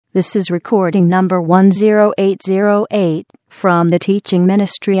This is recording number 10808 from the teaching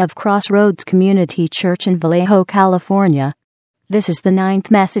ministry of Crossroads Community Church in Vallejo, California. This is the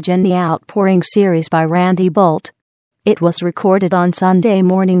 9th message in the Outpouring series by Randy Boldt. It was recorded on Sunday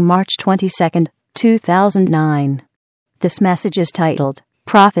morning, March 22nd, 2009. This message is titled,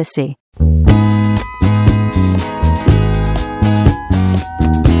 Prophecy.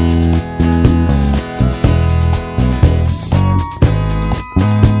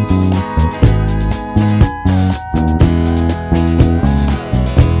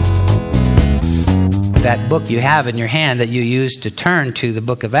 That book you have in your hand that you use to turn to the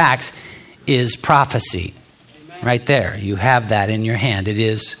book of Acts is prophecy. Amen. Right there. You have that in your hand. It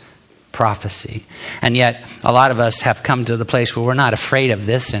is prophecy. And yet, a lot of us have come to the place where we're not afraid of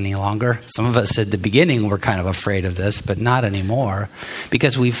this any longer. Some of us at the beginning were kind of afraid of this, but not anymore.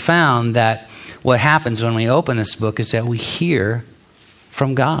 Because we've found that what happens when we open this book is that we hear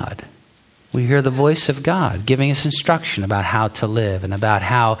from God. We hear the voice of God giving us instruction about how to live and about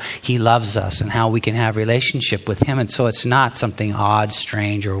how He loves us and how we can have relationship with Him. And so it's not something odd,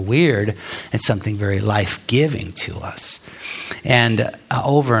 strange, or weird. It's something very life-giving to us. And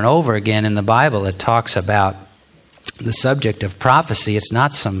over and over again in the Bible, it talks about the subject of prophecy. It's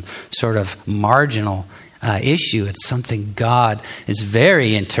not some sort of marginal issue. It's something God is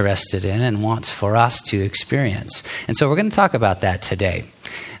very interested in and wants for us to experience. And so we're going to talk about that today.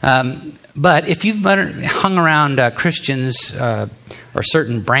 But if you've hung around Christians or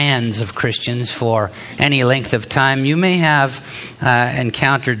certain brands of Christians for any length of time, you may have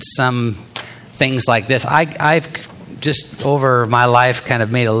encountered some things like this. I've just over my life kind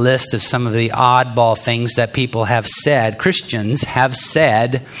of made a list of some of the oddball things that people have said, Christians have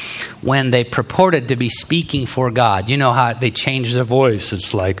said when they purported to be speaking for God. You know how they change their voice.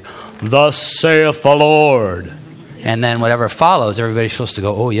 It's like, "Thus saith the Lord." And then whatever follows, everybody's supposed to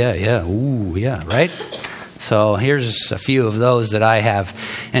go, "Oh, yeah, ooh, yeah," right? So here's a few of those that I have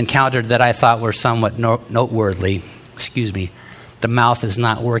encountered that I thought were somewhat noteworthy. Excuse me. The mouth is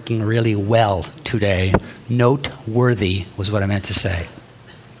not working really well today. Noteworthy was what I meant to say.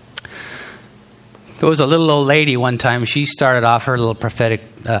 There was a little old lady one time. She started off her little prophetic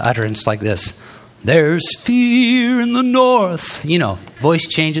utterance like this. "There's fear in the north." You know, voice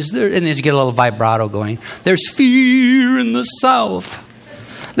changes there, and then you get a little vibrato going. "There's fear in the south.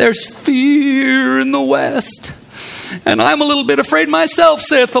 There's fear in the west. And I'm a little bit afraid myself,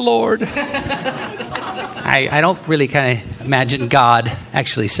 saith the Lord." I don't really kind of imagine God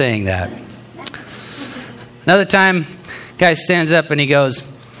actually saying that. Another time, guy stands up and he goes,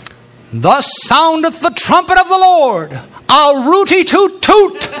 "Thus soundeth the trumpet of the Lord, a rooty toot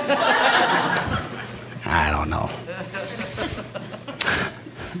toot." I don't know.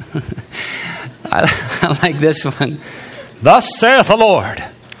 I like this one. "Thus saith the Lord,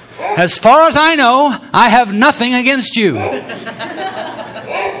 as far as I know, I have nothing against you."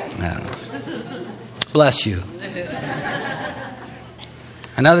 Bless you.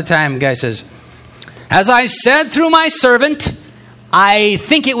 Another time, the guy says, "As I said through my servant," I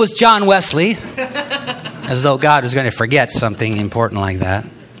think it was John Wesley, as though God was going to forget something important like that.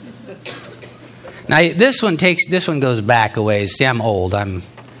 Now, this one goes back a ways. See, I'm old.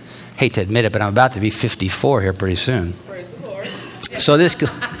 Hate to admit it, but I'm about to be 54 here pretty soon. Praise the Lord.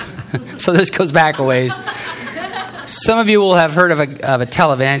 So this goes back a ways. Some of you will have heard of a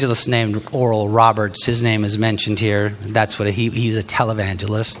televangelist named Oral Roberts. His name is mentioned here. That's what he's a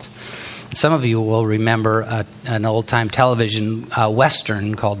televangelist. Some of you will remember an old-time television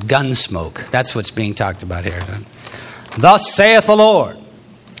western called Gunsmoke. That's what's being talked about here. "Thus saith the Lord."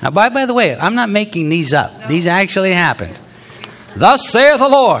 Now, by the way, I'm not making these up. These actually happened. "Thus saith the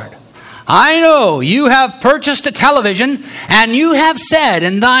Lord, I know you have purchased a television, and you have said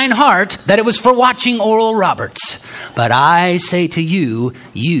in thine heart that it was for watching Oral Roberts. But I say to you,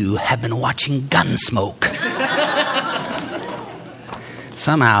 you have been watching Gunsmoke."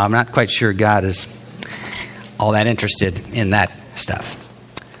 Somehow, I'm not quite sure God is all that interested in that stuff.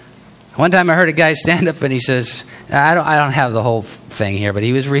 One time I heard a guy stand up and he says, I don't have the whole thing here, but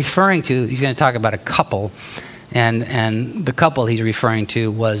he was referring to, he's going to talk about a couple, and the couple he's referring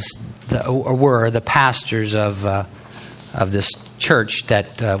to were the pastors of this church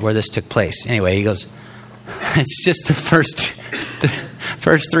that where this took place. Anyway, he goes, it's just the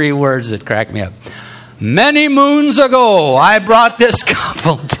first three words that crack me up. "Many moons ago, I brought this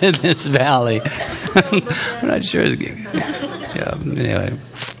couple to this valley." I'm not sure. Yeah, anyway.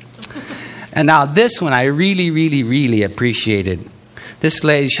 And now this one I really, really, really appreciated. This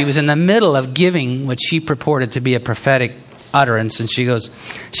lady, she was in the middle of giving what she purported to be a prophetic utterance, and she goes,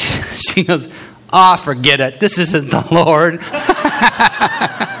 "Oh, forget it. This isn't the Lord."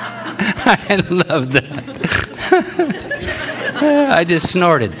 I love that. I just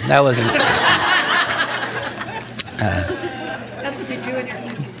snorted. That wasn't... That's what you do in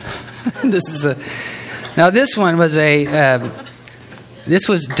your... Now this one was this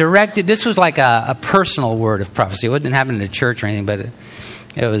was directed... This was like a personal word of prophecy. It didn't happen in a church or anything, but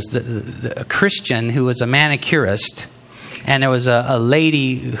it was a Christian who was a manicurist. And there was a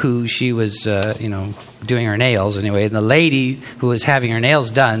lady who she was, doing her nails anyway. And the lady who was having her nails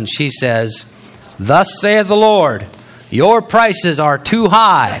done, she says, "Thus saith the Lord, your prices are too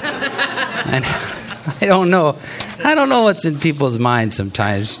high." And I don't know what's in people's minds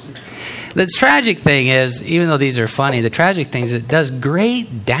sometimes. The tragic thing is, even though these are funny, the tragic thing is it does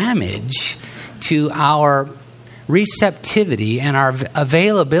great damage to our receptivity and our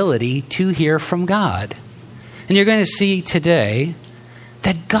availability to hear from God. And you're going to see today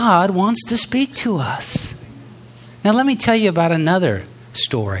that God wants to speak to us. Now, let me tell you about another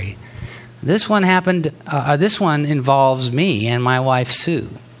story. This one involves me and my wife, Sue.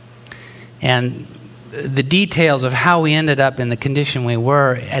 And the details of how we ended up in the condition we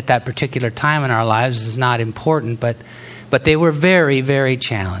were at that particular time in our lives is not important, but they were very, very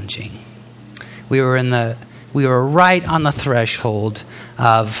challenging. We were right on the threshold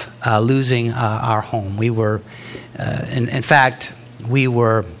of losing our home. We were, in fact, we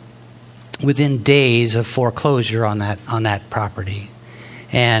were within days of foreclosure on that property.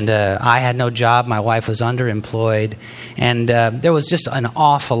 And I had no job. My wife was underemployed. And there was just an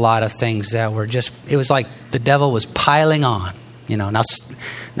awful lot of things that were just, it was like the devil was piling on.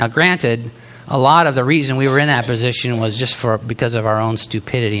 Now granted, a lot of the reason we were in that position was just because of our own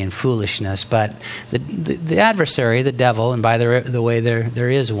stupidity and foolishness. But the adversary, the devil, and by the way, there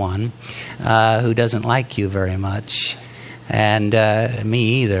is one who doesn't like you very much, and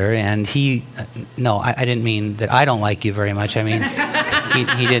me either. And I didn't mean that I don't like you very much. I mean,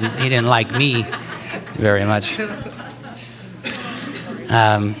 he didn't like me very much.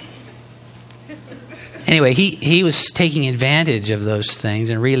 Anyway, he was taking advantage of those things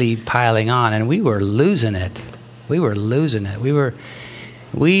and really piling on, and we were losing it. We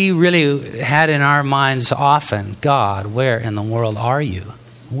really had in our minds often, God, where in the world are you?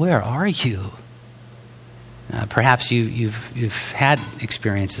 Where are you? Perhaps you've had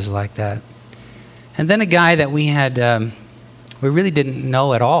experiences like that. And then a guy that we had, we really didn't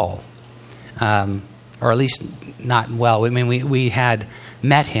know at all, or at least not well. I mean, we had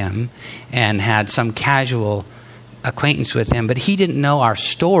met him and had some casual acquaintance with him, but he didn't know our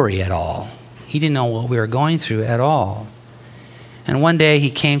story at all. He didn't know what we were going through at all. And one day he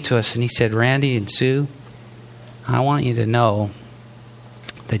came to us and he said, "Randy and Sue, I want you to know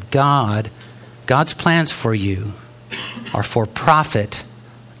that God's plans for you are for profit,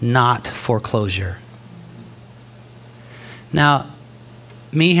 not foreclosure." Now,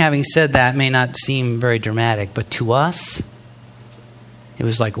 me having said that may not seem very dramatic, but to us, it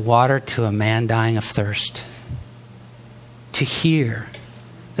was like water to a man dying of thirst. To hear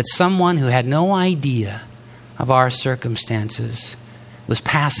that someone who had no idea of our circumstances was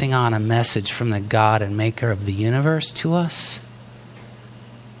passing on a message from the God and maker of the universe to us,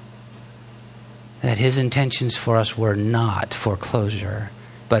 that his intentions for us were not foreclosure,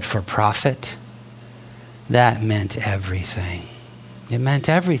 but for profit, that meant everything. It meant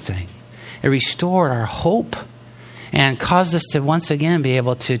everything. It restored our hope and caused us to once again be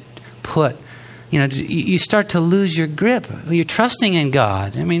able to put, you start to lose your grip. You're trusting in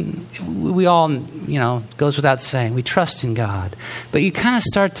God. I mean, we all, goes without saying, we trust in God. But you kind of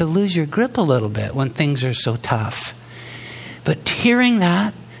start to lose your grip a little bit when things are so tough. But hearing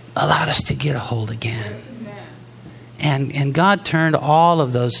that allowed us to get a hold again. And God turned all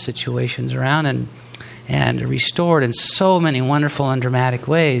of those situations around and restored in so many wonderful and dramatic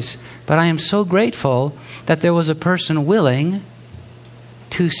ways. But I am so grateful that there was a person willing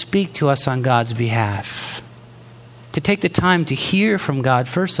to speak to us on God's behalf, to take the time to hear from God,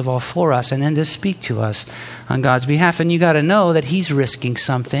 first of all, for us, and then to speak to us on God's behalf. And you got to know that he's risking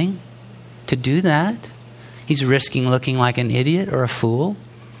something to do that. He's risking looking like an idiot or a fool.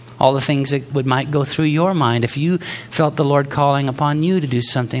 All the things that might go through your mind. If you felt the Lord calling upon you to do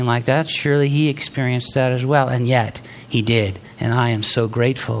something like that, surely he experienced that as well. And yet, he did. And I am so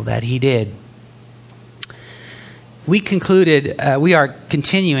grateful that he did. We concluded, we are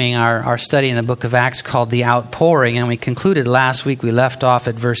continuing our study in the book of Acts called The Outpouring. And we concluded last week, we left off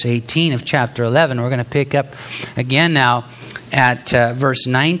at verse 18 of chapter 11. We're going to pick up again now at verse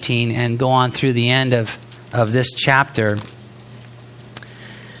 19 and go on through the end of this chapter.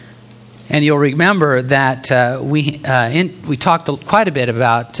 And you'll remember that we talked quite a bit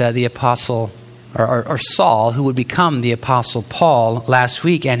about the Apostle or Saul, who would become the Apostle Paul last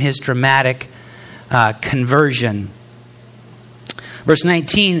week, and his dramatic conversion. Verse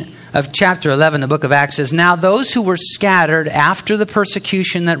 19 of chapter 11, the book of Acts says, "Now those who were scattered after the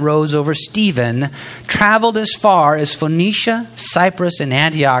persecution that rose over Stephen traveled as far as Phoenicia, Cyprus, and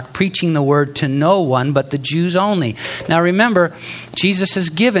Antioch, preaching the word to no one but the Jews only." Now remember, Jesus has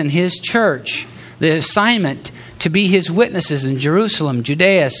given his church the assignment to be his witnesses in Jerusalem,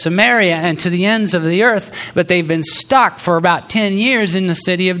 Judea, Samaria, and to the ends of the earth. But they've been stuck for about 10 years in the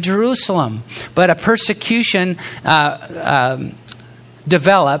city of Jerusalem. But a persecution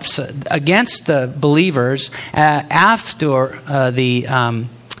develops against the believers after the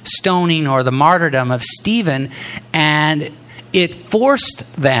stoning or the martyrdom of Stephen, and it forced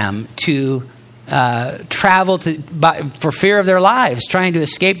them to travel for fear of their lives, trying to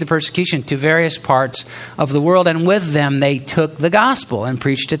escape the persecution to various parts of the world. And with them, they took the gospel and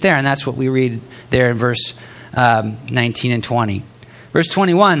preached it there. And that's what we read there in verse 19 and 20. Verse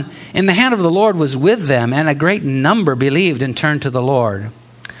 21, "And the hand of the Lord was with them, and a great number believed and turned to the Lord.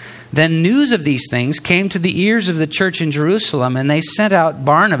 Then news of these things came to the ears of the church in Jerusalem, and they sent out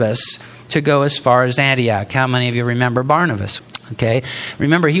Barnabas to go as far as Antioch." How many of you remember Barnabas? Okay,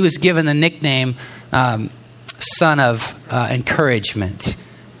 remember he was given the nickname "Son of Encouragement,"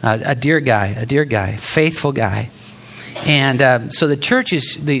 a dear guy, faithful guy. And so the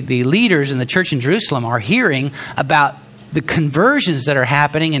churches, the leaders in the church in Jerusalem are hearing about the conversions that are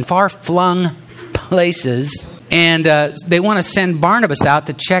happening in far-flung places, and they want to send Barnabas out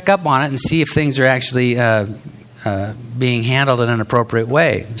to check up on it and see if things are actually being handled in an appropriate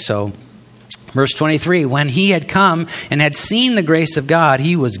way. So, verse 23, "When he had come and had seen the grace of God,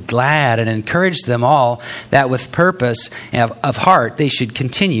 he was glad and encouraged them all that with purpose of heart they should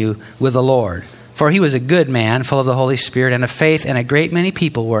continue with the Lord. For he was a good man, full of the Holy Spirit and of faith, and a great many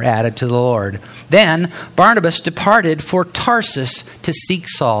people were added to the Lord. Then Barnabas departed for Tarsus to seek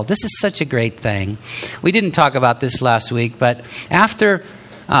Saul." This is such a great thing. We didn't talk about this last week, but after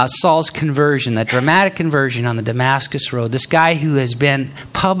Saul's conversion, that dramatic conversion on the Damascus Road, this guy who has been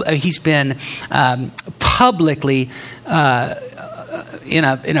publicly in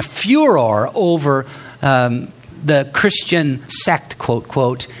a furor over the Christian sect, quote,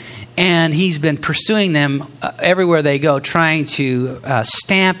 quote, and he's been pursuing them everywhere they go, trying to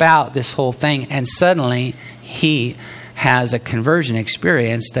stamp out this whole thing. And suddenly he has a conversion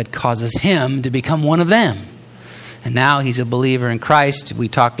experience that causes him to become one of them. And now he's a believer in Christ. We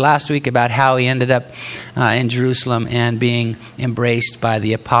talked last week about how he ended up in Jerusalem and being embraced by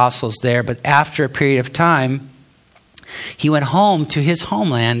the apostles there. But after a period of time, he went home to his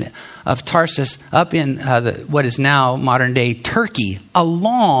homeland of Tarsus, up in what is now modern-day Turkey, a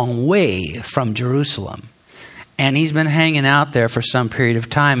long way from Jerusalem. And he's been hanging out there for some period of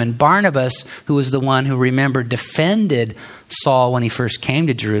time. And Barnabas, who was the one who, remember, defended Saul when he first came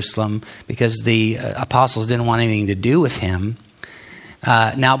to Jerusalem because the apostles didn't want anything to do with him,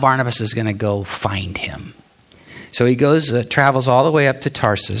 now Barnabas is going to go find him. So he goes, travels all the way up to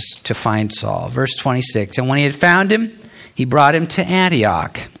Tarsus to find Saul. Verse 26, "And when he had found him, he brought him to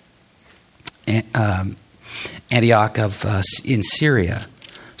Antioch in Syria.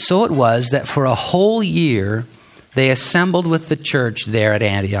 So it was that for a whole year they assembled with the church there at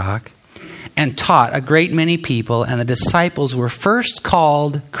Antioch and taught a great many people, and the disciples were first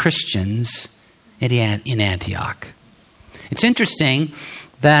called Christians in Antioch." It's interesting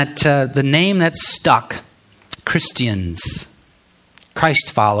that the name that stuck, Christians,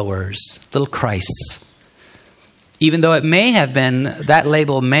 Christ followers, little Christs, even though it may have been, that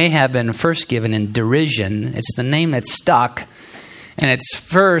label may have been first given in derision, it's the name that stuck, and it's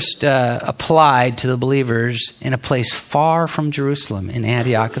first applied to the believers in a place far from Jerusalem, in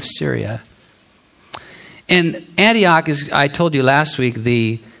Antioch of Syria. And Antioch is, I told you last week,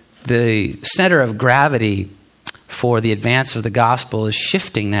 the center of gravity for the advance of the gospel is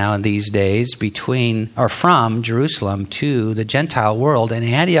shifting now in these days from Jerusalem to the Gentile world, and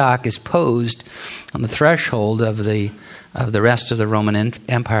Antioch is posed on the threshold of the rest of the Roman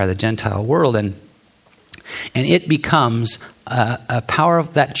Empire, the Gentile world, and it becomes a power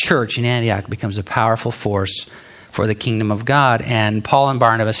of that church in Antioch becomes a powerful force for the kingdom of God. And Paul and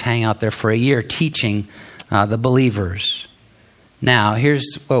Barnabas hang out there for a year teaching the believers. Now,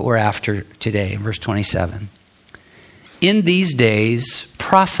 here's what we're after today, verse 27. "In these days,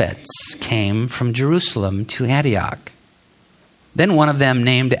 prophets came from Jerusalem to Antioch. Then one of them,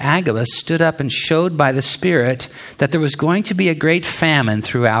 named Agabus, stood up and showed by the Spirit that there was going to be a great famine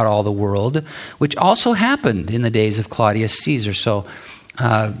throughout all the world, which also happened in the days of Claudius Caesar." So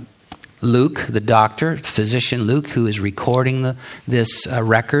Luke, the doctor, physician Luke, who is recording this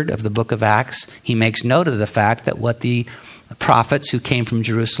record of the book of Acts, he makes note of the fact that what the prophets who came from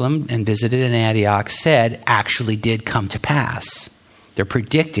Jerusalem and visited in Antioch said actually did come to pass. They're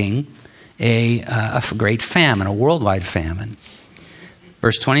predicting a great famine, a worldwide famine.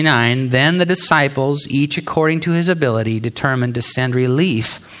 Verse 29, then the disciples, each according to his ability, determined to send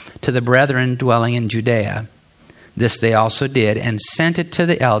relief to the brethren dwelling in Judea. This they also did, and sent it to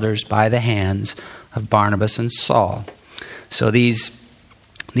the elders by the hands of Barnabas and Saul. So these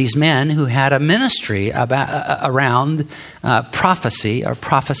men who had a ministry around prophecy or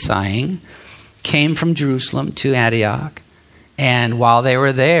prophesying came from Jerusalem to Antioch. And while they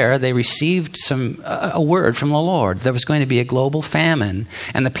were there, they received a word from the Lord. There was going to be a global famine.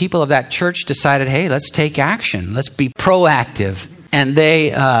 And the people of that church decided, hey, let's take action. Let's be proactive. And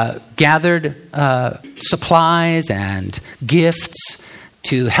they gathered supplies and gifts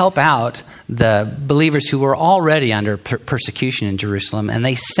to help out the believers who were already under persecution in Jerusalem. And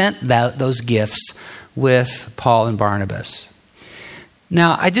they sent those gifts with Paul and Barnabas.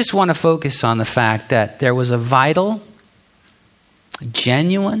 Now, I just want to focus on the fact that there was a vital,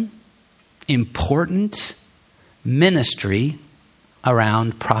 genuine, important ministry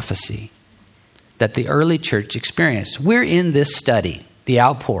around prophecy that the early church experienced. We're in this study, the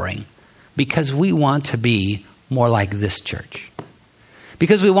outpouring, because we want to be more like this church.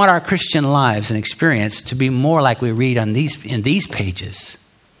 Because we want our Christian lives and experience to be more like we read in these pages.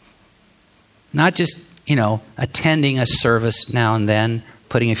 Not just, attending a service now and then,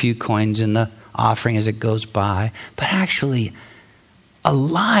 putting a few coins in the offering as it goes by, but actually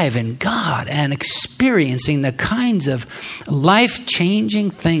alive in God and experiencing the kinds of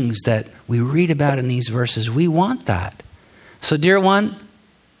life-changing things that we read about in these verses. We want that. So, dear one,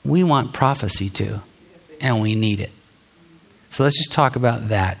 we want prophecy too, and we need it. So let's just talk about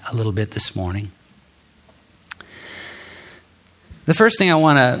that a little bit this morning. The first thing I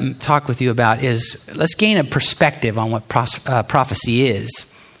want to talk with you about is let's gain a perspective on what prophecy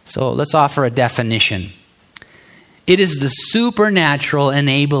is. So let's offer a definition. It is the supernatural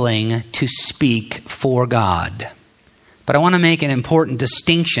enabling to speak for God. But I want to make an important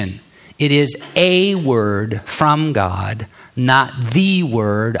distinction. It is a word from God, not the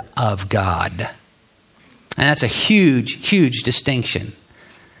word of God. And that's a huge, huge distinction.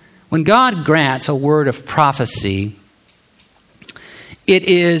 When God grants a word of prophecy, it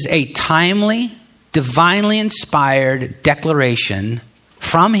is a timely, divinely inspired declaration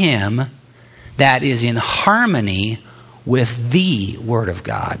from Him that is in harmony with the Word of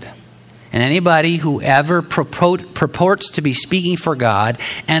God. And anybody who ever purports to be speaking for God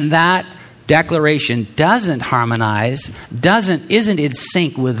and that declaration doesn't harmonize, isn't in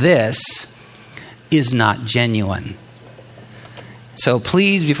sync with this, is not genuine. So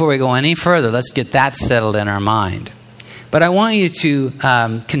please, before we go any further, let's get that settled in our mind. But I want you to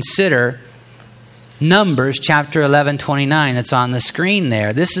consider Numbers chapter 11:29 that's on the screen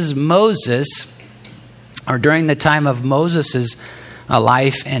there. This is Moses, or during the time of Moses'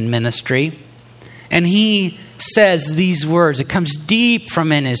 life and ministry. And he says these words. It comes deep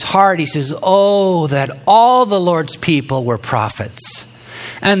from in his heart. He says, oh, that all the Lord's people were prophets,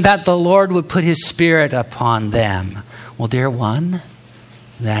 and that the Lord would put His Spirit upon them. Well, dear one,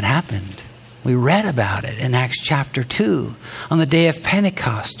 that happened. We read about it in Acts chapter 2 on the day of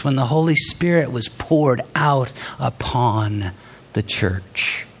Pentecost when the Holy Spirit was poured out upon the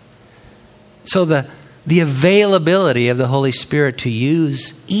church. So the availability of the Holy Spirit to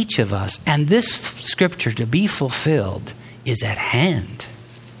use each of us and this scripture to be fulfilled is at hand.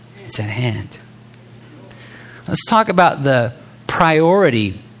 It's at hand. Let's talk about the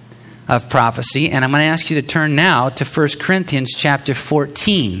priority of prophecy, and I'm going to ask you to turn now to 1 Corinthians chapter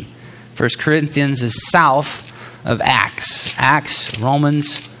 14. 1 Corinthians is south of Acts. Acts,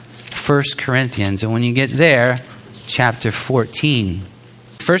 Romans, 1 Corinthians. And when you get there, chapter 14.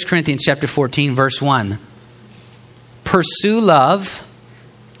 1 Corinthians chapter 14, verse 1. Pursue love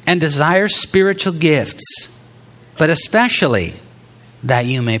and desire spiritual gifts, but especially that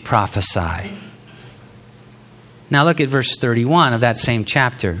you may prophesy. Now look at verse 31 of that same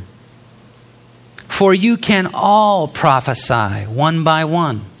chapter. For you can all prophesy one by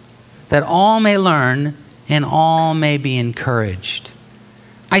one, that all may learn and all may be encouraged.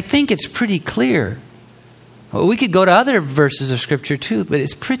 I think it's pretty clear. We could go to other verses of Scripture too, but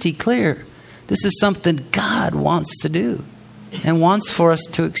it's pretty clear. This is something God wants to do and wants for us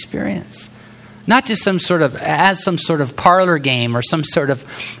to experience. Not just some sort of parlor game or some sort of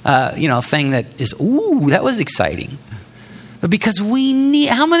thing that is, ooh, that was exciting. But because we need,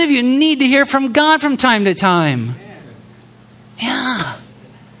 how many of you need to hear from God from time to time? Yeah.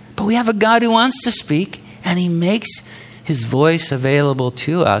 But we have a God who wants to speak, and he makes his voice available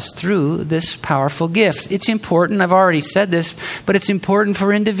to us through this powerful gift. It's important. I've already said this, but it's important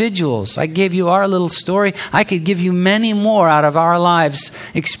for individuals. I gave you our little story. I could give you many more out of our lives'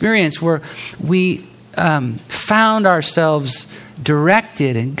 experience where we found ourselves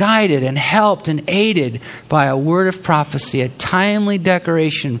directed and guided and helped and aided by a word of prophecy, a timely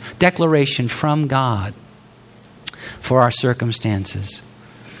declaration from God for our circumstances.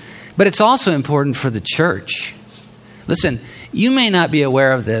 But it's also important for the church. Listen, you may not be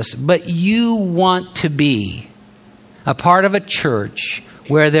aware of this, but you want to be a part of a church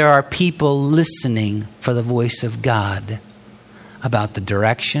where there are people listening for the voice of God about the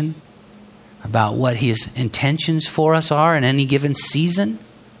direction, about what his intentions for us are in any given season.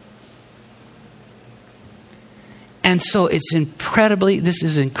 And so this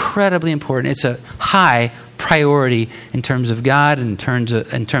is incredibly important. It's a high priority in terms of God and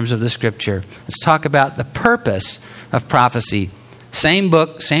in terms of the Scripture. Let's talk about the purpose of prophecy. Same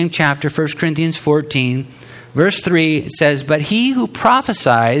book, same chapter, 1 Corinthians 14, verse 3, it says, "But he who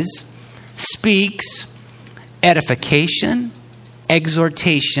prophesies speaks edification,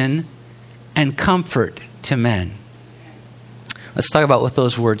 exhortation, and comfort to men." Let's talk about what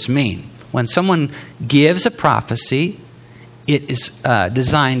those words mean. When someone gives a prophecy, it is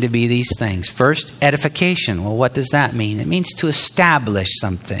designed to be these things. First, edification. Well, what does that mean? It means to establish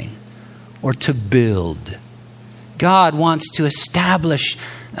something or to build. God wants to establish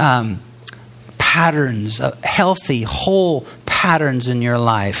patterns, healthy, whole patterns in your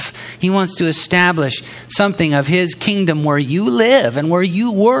life. He wants to establish something of his kingdom where you live and where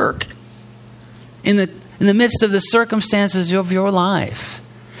you work in the midst of the circumstances of your life.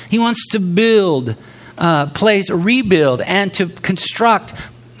 He wants to build, rebuild, and to construct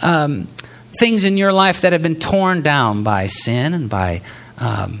things in your life that have been torn down by sin and by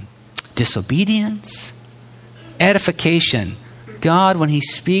disobedience. Edification. God, when he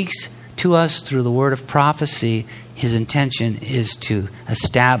speaks to us through the word of prophecy, his intention is to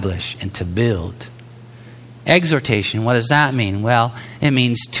establish and to build. Exhortation. What does that mean? Well, it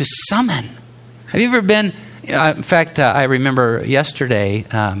means to summon. Have you ever been... in fact, I remember yesterday,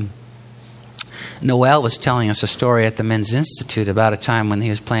 Noel was telling us a story at the Men's Institute about a time when he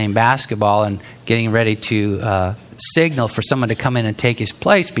was playing basketball and getting ready to signal for someone to come in and take his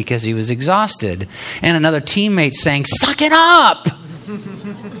place because he was exhausted. And another teammate saying, "Suck it up!"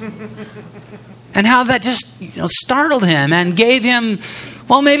 And how that just startled him and gave him,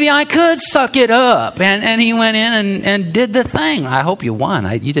 well, maybe I could suck it up. And he went in and did the thing. I hope you won.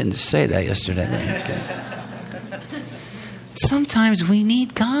 You didn't say that yesterday. Sometimes we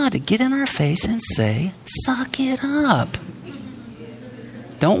need God to get in our face and say, "Suck it up."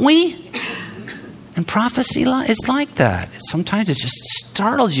 Don't we? And prophecy is like that. Sometimes it just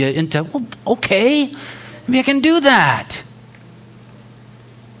startles you into, well, okay, maybe I can do that.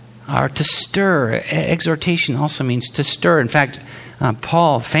 Or to stir. Exhortation also means to stir. In fact,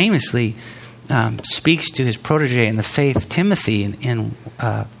 Paul famously speaks to his protege in the faith, Timothy, in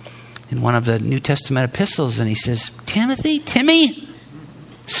one of the New Testament epistles, and he says, Timmy,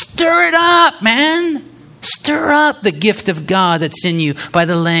 stir it up, man. Stir up the gift of God that's in you by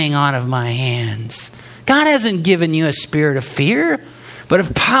the laying on of my hands. God hasn't given you a spirit of fear, but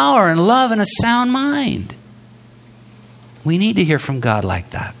of power and love and a sound mind. We need to hear from God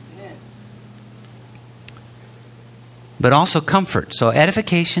like that. But also comfort. So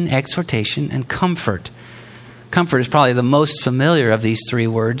edification, exhortation, and comfort. Comfort is probably the most familiar of these three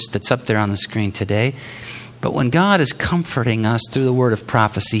words that's up there on the screen today. But when God is comforting us through the word of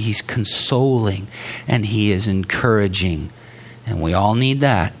prophecy, he's consoling and he is encouraging. And we all need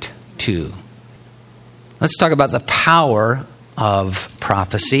that too. Let's talk about the power of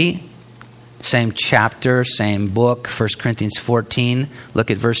prophecy. Same chapter, same book, 1 Corinthians 14.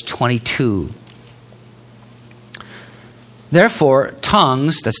 Look at verse 22. Therefore,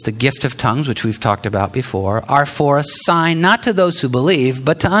 tongues, that's the gift of tongues, which we've talked about before, are for a sign not to those who believe,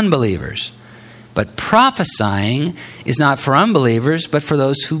 but to unbelievers. But prophesying is not for unbelievers, but for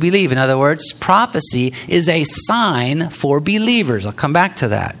those who believe. In other words, prophecy is a sign for believers. I'll come back to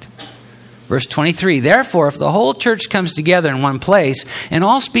that. Verse 23, therefore, if the whole church comes together in one place and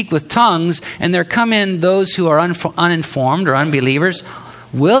all speak with tongues, and there come in those who are uninformed or unbelievers,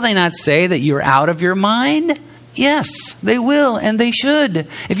 will they not say that you're out of your mind? Yes, they will, and they should.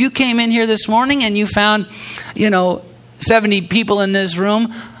 If you came in here this morning and you found, 70 people in this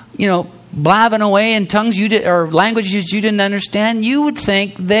room, blabbing away in tongues or languages you didn't understand, you would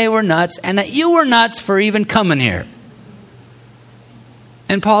think they were nuts and that you were nuts for even coming here.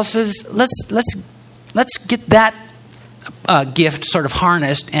 And Paul says, let's get that gift sort of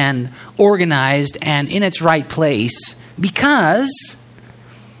harnessed and organized and in its right place because,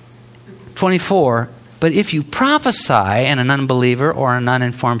 24, but if you prophesy and an unbeliever or an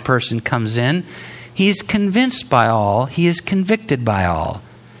uninformed person comes in, he is convinced by all, he is convicted by all.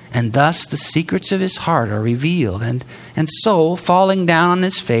 And thus the secrets of his heart are revealed. And so, falling down on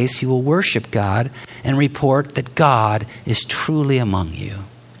his face, he will worship God and report that God is truly among you.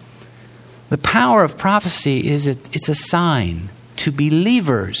 The power of prophecy is it's a sign to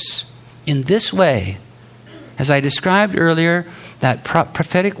believers in this way. As I described earlier, that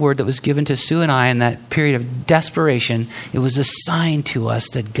prophetic word that was given to Sue and I in that period of desperation, it was a sign to us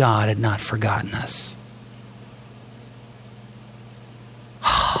that God had not forgotten us.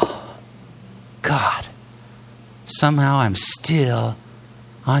 God, somehow I'm still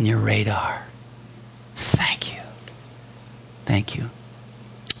on your radar. Thank you. Thank you.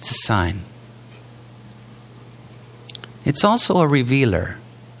 It's a sign. It's also a revealer.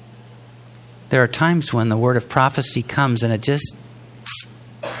 There are times when the word of prophecy comes and it just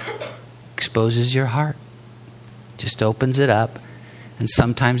exposes your heart. Just opens it up. And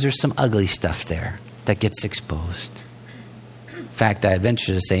sometimes there's some ugly stuff there that gets exposed. In fact, I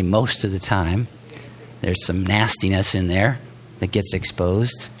venture to say most of the time, there's some nastiness in there that gets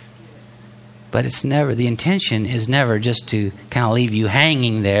exposed. But it's never, the intention is never just to kind of leave you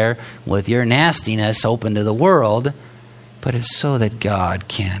hanging there with your nastiness open to the world, but it's so that God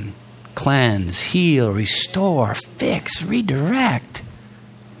can cleanse, heal, restore, fix, redirect,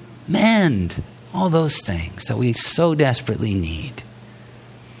 mend, all those things that we so desperately need.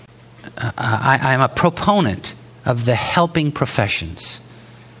 I'm a proponent of the helping professions.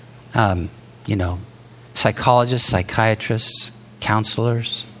 Psychologists, psychiatrists,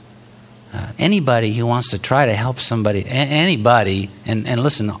 counselors, anybody who wants to try to help somebody, anybody, and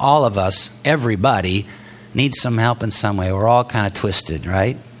listen, all of us, everybody needs some help in some way. We're all kind of twisted,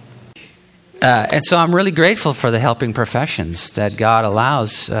 right? And so I'm really grateful for the helping professions that God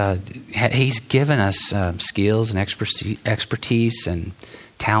allows. He's given us skills and expertise and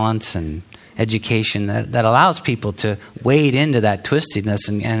talents and education that allows people to wade into that twistedness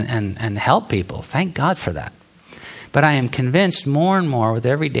and help people. Thank God for that. But I am convinced more and more with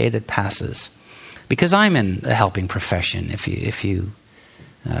every day that passes, because I'm in the helping profession, if you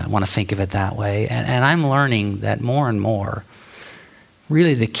want to think of it that way. And I'm learning that more and more,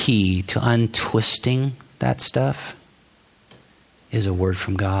 really the key to untwisting that stuff is a word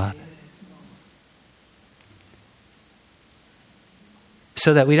from God.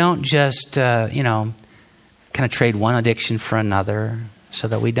 So that we don't just, kind of trade one addiction for another. So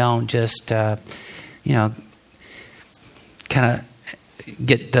that we don't just, kind of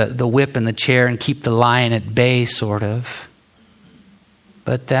get the whip in the chair and keep the lion at bay, sort of.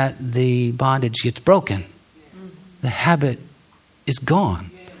 But that the bondage gets broken. The habit is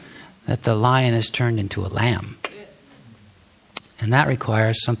gone. That the lion is turned into a lamb. And that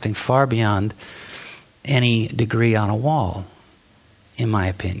requires something far beyond any degree on a wall, in my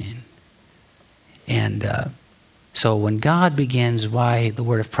opinion. And so when God begins by the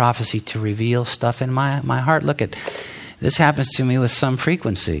word of prophecy to reveal stuff in my heart, look at this happens to me with some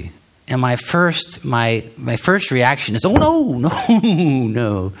frequency. And my first reaction is, oh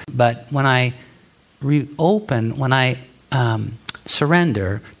no. But when I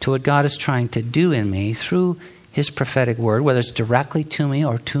surrender to what God is trying to do in me through His prophetic word, whether it's directly to me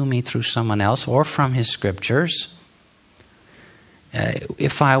or to me through someone else or from His scriptures,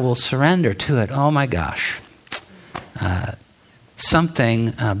 if I will surrender to it, oh my gosh,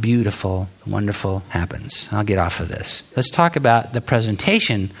 something beautiful, wonderful happens. I'll get off of this. Let's talk about the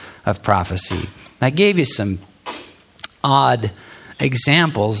presentation of prophecy. I gave you some odd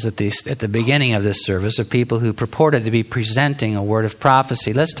examples at the beginning of this service of people who purported to be presenting a word of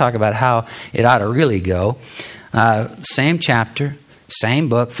prophecy. Let's talk about how it ought to really go. Same chapter, same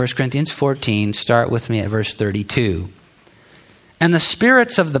book, 1 Corinthians 14. Start with me at verse 32. And the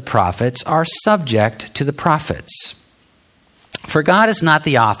spirits of the prophets are subject to the prophets. For God is not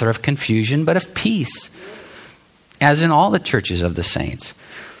the author of confusion, but of peace, as in all the churches of the saints.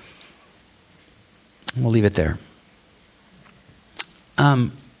 We'll leave it there. I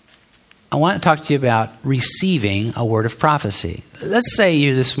want to talk to you about receiving a word of prophecy. Let's say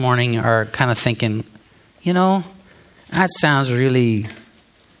you this morning are kind of thinking, that sounds really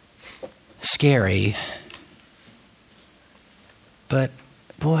scary. But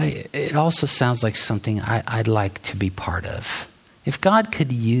boy, it also sounds like something I'd like to be part of. If God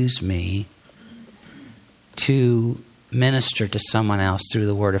could use me to minister to someone else through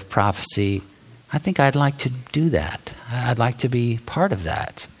the word of prophecy, I think I'd like to do that. I'd like to be part of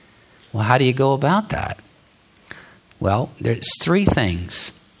that. Well, how do you go about that? Well, there's three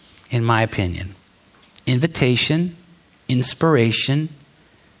things, in my opinion: invitation, inspiration,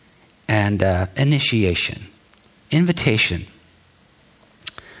 and initiation. Invitation.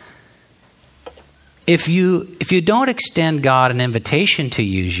 If you don't extend God an invitation to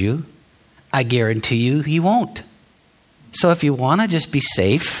use you, I guarantee you He won't. So if you want to just be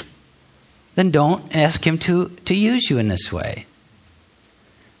safe, then don't ask Him to use you in this way.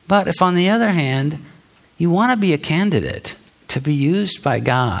 But if, on the other hand, you want to be a candidate to be used by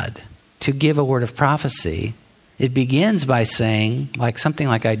God to give a word of prophecy, it begins by saying, like something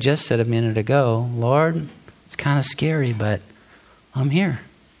like I just said a minute ago, Lord, it's kind of scary, but I'm here.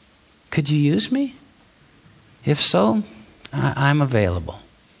 Could you use me? If so, I'm available.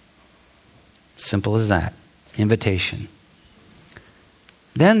 Simple as that. Invitation.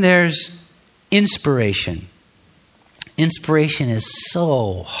 Then there's inspiration. Inspiration is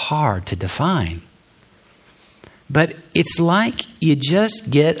so hard to define. But it's like you just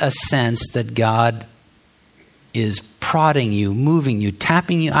get a sense that God is prodding you, moving you,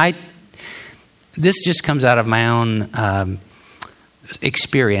 tapping you. This just comes out of my own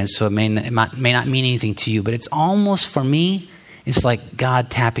experience, so it may not mean anything to you, but it's almost, for me, it's like God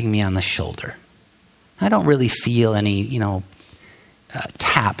tapping me on the shoulder. I don't really feel any,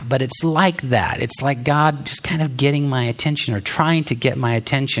 tap, but it's like that. It's like God just kind of getting my attention or trying to get my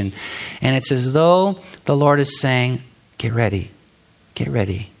attention. And it's as though the Lord is saying, get ready. Get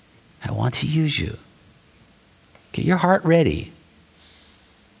ready. I want to use you. Get your heart ready.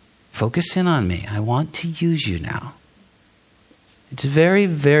 Focus in on me. I want to use you now. It's very,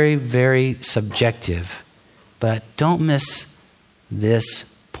 very, very subjective, but don't miss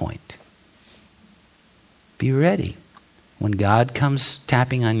this point. Be ready. When God comes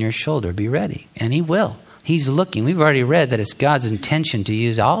tapping on your shoulder, be ready. And He will. He's looking. We've already read that it's God's intention to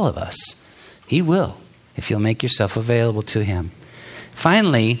use all of us. He will, if you'll make yourself available to Him.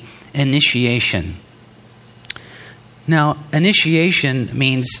 Finally, initiation. Now, initiation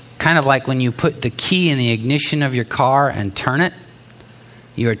means kind of like when you put the key in the ignition of your car and turn it.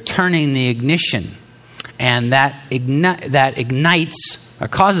 You're turning the ignition, and that ignites or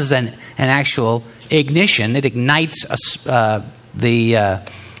causes an actual ignition. It ignites the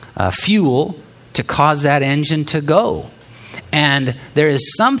fuel to cause that engine to go. And there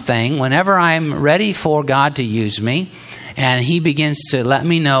is something, whenever I'm ready for God to use me, and He begins to let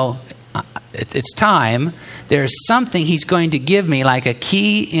me know it's time, there's something He's going to give me, like a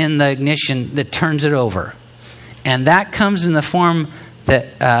key in the ignition that turns it over. And that comes in the form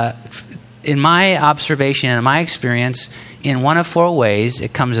that, in my observation and in my experience, in one of four ways.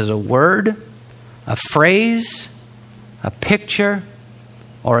 It comes as a word, a phrase, a picture,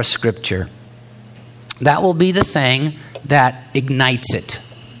 or a scripture. That will be the thing that ignites it.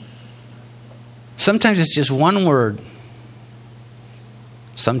 Sometimes it's just one word.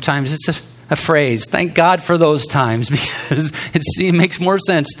 Sometimes it's a phrase. Thank God for those times, because it makes more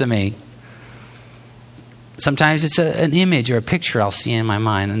sense to me. Sometimes it's an image or a picture I'll see in my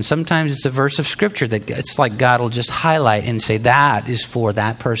mind. And sometimes it's a verse of scripture that it's like God will just highlight and say, that is for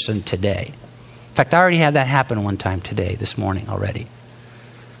that person today. In fact, I already had that happen one time today, this morning already.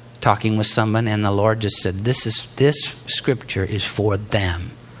 Talking with someone, and the Lord just said, this scripture is for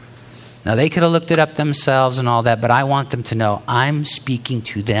them. Now, they could have looked it up themselves and all that, but I want them to know I'm speaking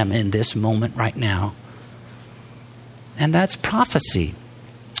to them in this moment right now. And that's prophecy.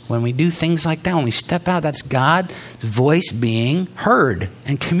 When we do things like that, when we step out, that's God's voice being heard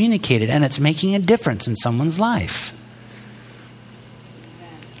and communicated, and it's making a difference in someone's life.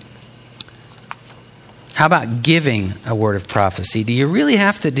 How about giving a word of prophecy? Do you really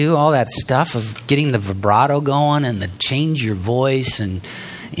have to do all that stuff of getting the vibrato going and change your voice and,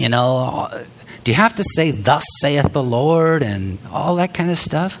 do you have to say, thus saith the Lord, and all that kind of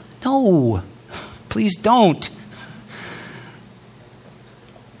stuff? No, please don't.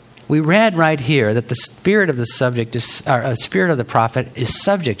 We read right here that the spirit of the spirit of the prophet is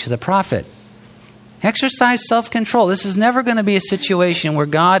subject to the prophet. Exercise self-control. This is never going to be a situation where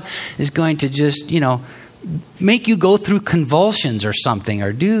God is going to just, make you go through convulsions or something, or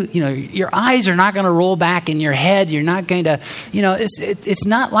your eyes are not going to roll back in your head. You're not going to, it's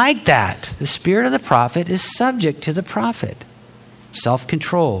not like that. The spirit of the prophet is subject to the prophet.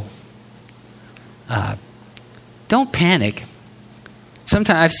 Self-control. Don't panic.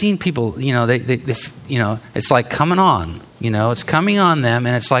 Sometimes I've seen people, it's like coming on. It's coming on them,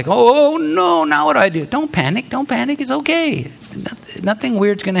 and it's like, oh no, now what do I do? Don't panic. It's okay. Nothing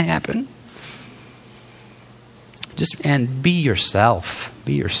weird's going to happen. And be yourself.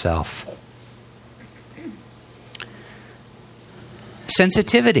 Be yourself.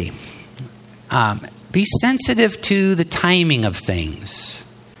 Sensitivity. Be sensitive to the timing of things.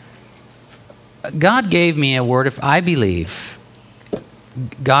 God gave me a word of, I believe,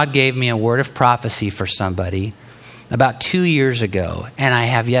 God gave me a word of prophecy for somebody about 2 years ago, and I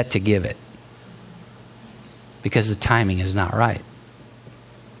have yet to give it because the timing is not right.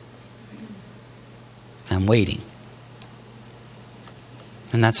 I'm waiting.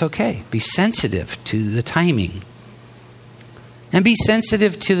 And that's okay. Be sensitive to the timing. And be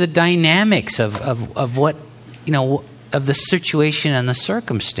sensitive to the dynamics of what, of the situation and the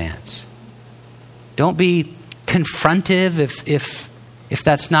circumstance. Don't be confrontive if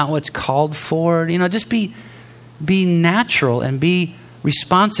that's not what's called for. Just be natural and be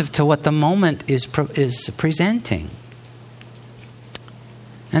responsive to what the moment is presenting.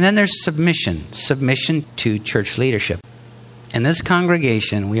 And then there's submission to church leadership. In this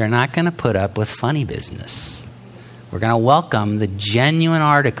congregation, we are not going to put up with funny business. We're going to welcome the genuine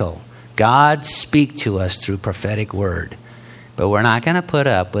article. God speak to us through prophetic word. But we're not going to put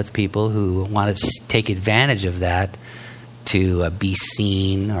up with people who want to take advantage of that to be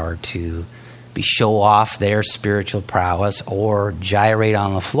seen or to show off their spiritual prowess or gyrate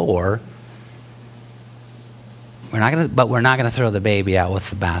on the floor. We're not going to throw the baby out with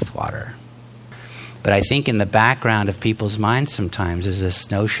the bathwater. But I think in the background of people's minds sometimes is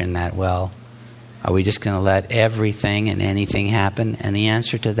this notion that, well, are we just going to let everything and anything happen? And the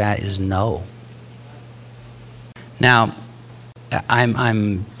answer to that is no. Now,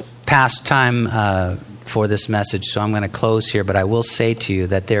 I'm past time for this message, so I'm going to close here. But I will say to you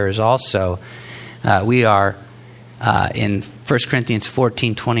that there is also, we are in 1 Corinthians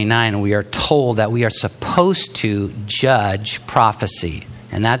 14:29, we are told that we are supposed to judge prophecy.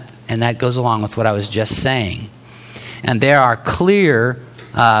 And that goes along with what I was just saying. And there are clear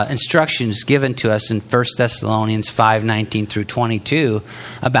instructions given to us in 1 Thessalonians 5:19 through 22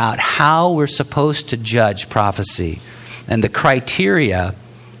 about how we're supposed to judge prophecy and the criteria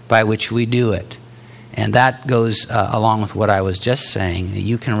by which we do it. And that goes along with what I was just saying.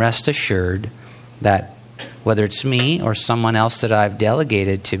 You can rest assured that whether it's me or someone else that I've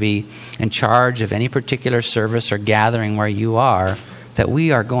delegated to be in charge of any particular service or gathering where you are, that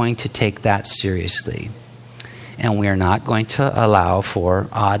we are going to take that seriously. And we are not going to allow for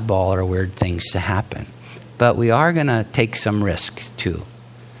oddball or weird things to happen. But we are going to take some risk too.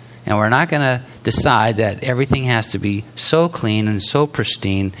 And we're not going to decide that everything has to be so clean and so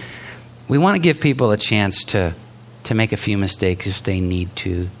pristine. We want to give people a chance to make a few mistakes if they need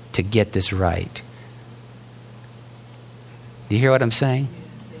to get this right. You hear what I'm saying?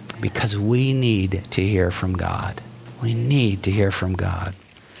 Because we need to hear from God. We need to hear from God.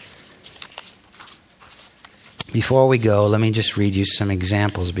 Before we go, let me just read you some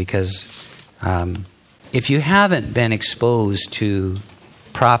examples because if you haven't been exposed to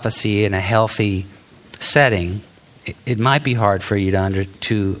prophecy in a healthy setting, it might be hard for you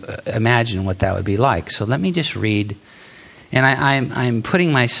to imagine what that would be like. So let me just read, and I'm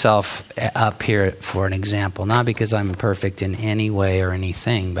putting myself up here for an example, not because I'm perfect in any way or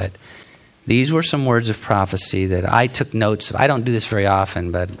anything, but these were some words of prophecy that I took notes of. I don't do this very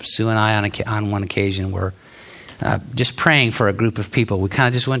often, but Sue and I on one occasion were just praying for a group of people. We kind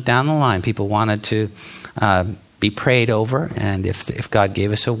of just went down the line. People wanted to be prayed over, and if God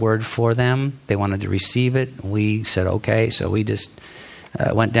gave us a word for them, they wanted to receive it. We said, okay, so we just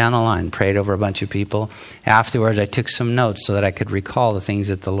went down the line, prayed over a bunch of people. Afterwards, I took some notes so that I could recall the things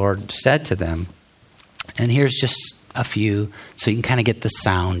that the Lord said to them. And here's just a few, so you can kind of get the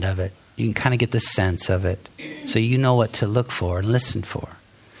sound of it. You can kind of get the sense of it, so you know what to look for and listen for.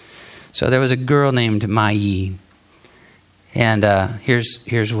 So there was a girl named Mai. And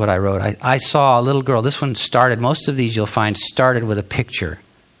here's what I wrote. I saw a little girl. This one started, most of these you'll find started with a picture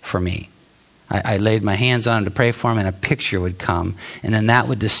for me. I laid my hands on him to pray for him, and a picture would come. And then that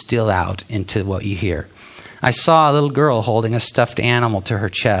would distill out into what you hear. I saw a little girl holding a stuffed animal to her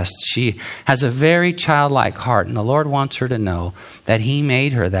chest. She has a very childlike heart, and the Lord wants her to know that He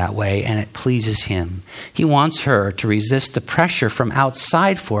made her that way, and it pleases Him. He wants her to resist the pressure from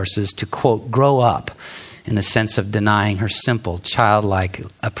outside forces to, quote, grow up, in the sense of denying her simple, childlike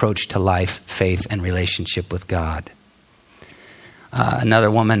approach to life, faith, and relationship with God. Another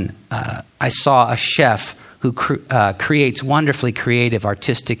woman, I saw a chef who creates wonderfully creative,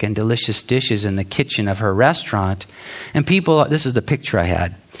 artistic, and delicious dishes in the kitchen of her restaurant. And people, this is the picture I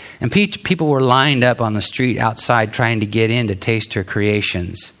had, and people were lined up on the street outside trying to get in to taste her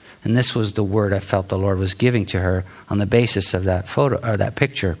creations. And this was the word I felt the Lord was giving to her on the basis of that photo or that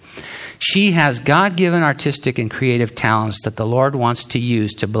picture. She has God-given artistic and creative talents that the Lord wants to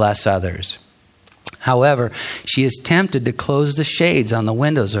use to bless others. However, she is tempted to close the shades on the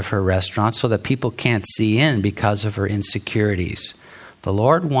windows of her restaurant so that people can't see in because of her insecurities. The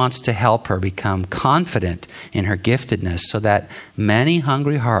Lord wants to help her become confident in her giftedness so that many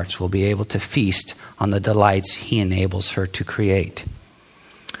hungry hearts will be able to feast on the delights He enables her to create.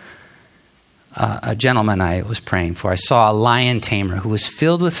 A gentleman I was praying for, I saw a lion tamer who was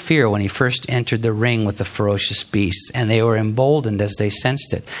filled with fear when he first entered the ring with the ferocious beasts, and they were emboldened as they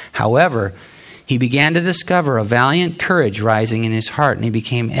sensed it. However, he began to discover a valiant courage rising in his heart, and it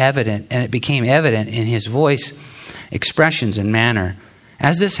became evident in his voice, expressions, and manner.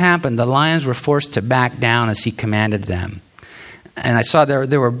 As this happened, the lions were forced to back down as he commanded them. And I saw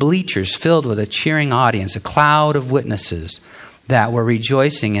there were bleachers filled with a cheering audience, a cloud of witnesses that were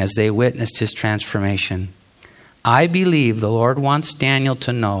rejoicing as they witnessed his transformation. I believe the Lord wants Daniel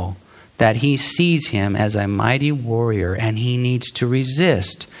to know that He sees him as a mighty warrior, and he needs to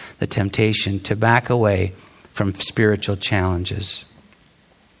resist the temptation to back away from spiritual challenges.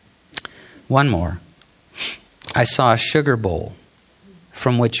 One more. I saw a sugar bowl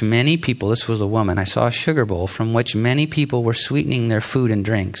from which many people, this was a woman, I saw a sugar bowl from which many people were sweetening their food and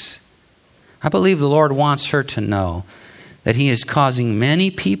drinks. I believe the Lord wants her to know that He is causing many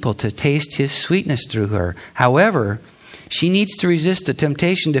people to taste His sweetness through her. However, she needs to resist the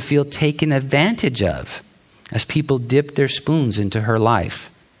temptation to feel taken advantage of as people dip their spoons into her life.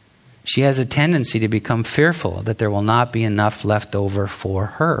 She has a tendency to become fearful that there will not be enough left over for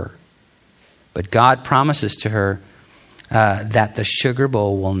her. But God promises to her that the sugar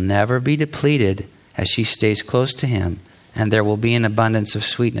bowl will never be depleted as she stays close to Him, and there will be an abundance of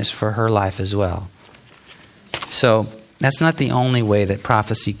sweetness for her life as well. So that's not the only way that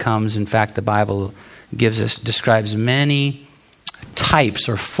prophecy comes. In fact, the Bible describes many types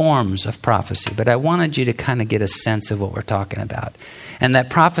or forms of prophecy. But I wanted you to kind of get a sense of what we're talking about. And that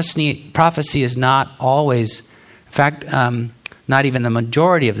prophecy is not always, in fact, not even the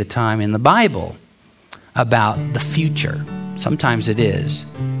majority of the time in the Bible, about the future. Sometimes it is.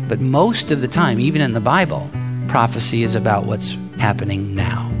 But most of the time, even in the Bible, prophecy is about what's happening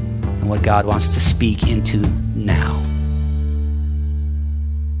now and what God wants to speak into now.